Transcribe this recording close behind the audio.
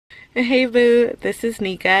Hey boo, this is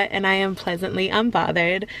Nika and I am pleasantly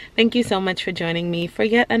unbothered. Thank you so much for joining me for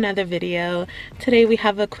yet another video. Today we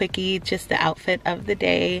have a quickie, just the outfit of the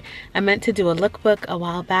day. I meant to do a lookbook a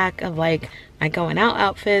while back of like my going out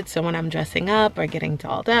outfits or when I'm dressing up or getting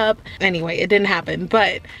dolled up. Anyway, it didn't happen,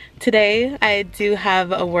 but today I do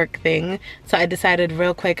have a work thing. So I decided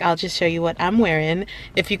real quick, I'll just show you what I'm wearing.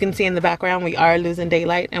 If you can see in the background, we are losing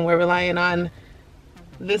daylight and we're relying on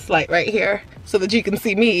this light right here so that you can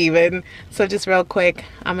see me even. So just real quick,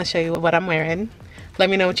 I'm gonna show you what I'm wearing.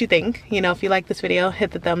 Let me know what you think. You know, if you like this video,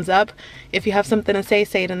 hit the thumbs up. If you have something to say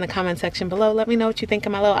it in the comment section below. Let me know what you think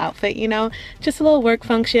of my little outfit, you know, just a little work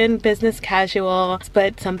function, business casual,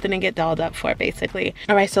 but something to get dolled up for basically.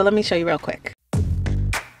 All right, so let me show you real quick.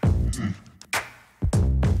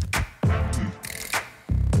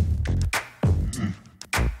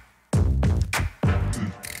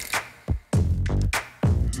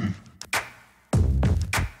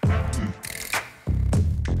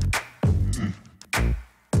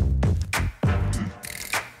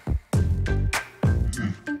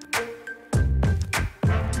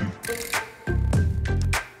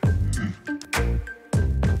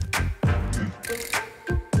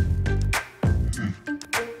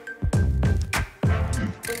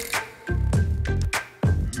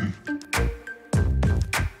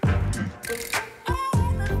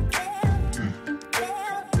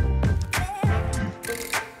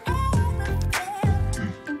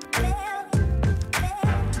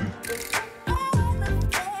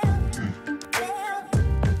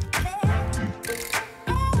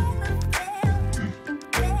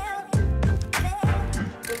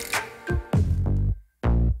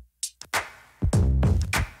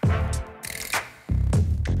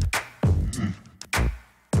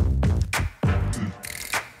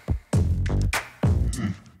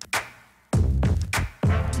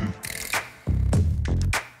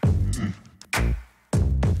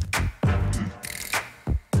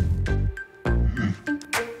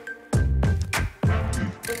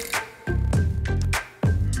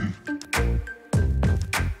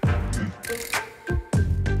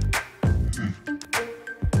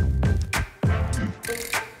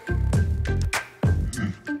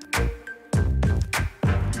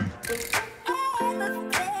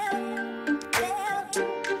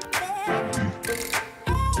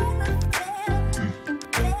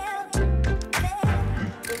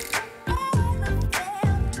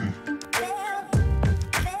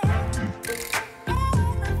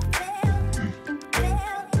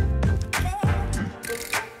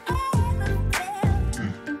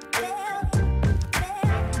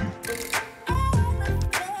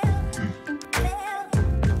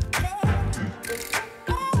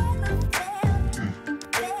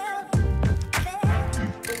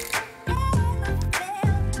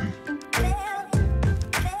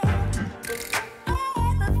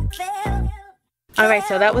 Alright,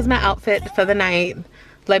 so that was my outfit for the night.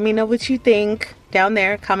 Let me know what you think down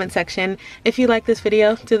there, comment section. If you like this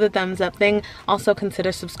video, do the thumbs up thing. Also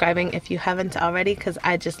consider subscribing if you haven't already, because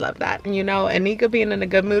I just love that. You know, Anika being in a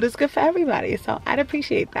good mood is good for everybody, so I'd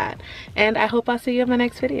appreciate that. And I hope I'll see you in my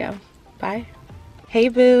next video. Bye. Hey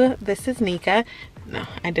boo, this is Nika. No,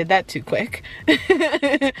 I did that too quick.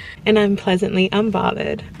 And I'm pleasantly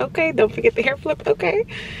unbothered. Okay, don't forget the hair flip, okay?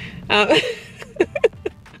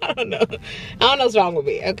 I don't know what's wrong with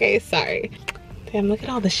me, okay? Sorry. Damn, look at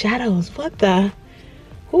all the shadows. What the?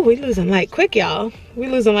 Ooh, we losing light quick, y'all. We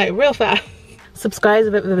losing light real fast. Subscribe.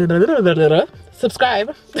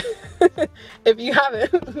 Subscribe if you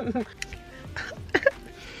haven't.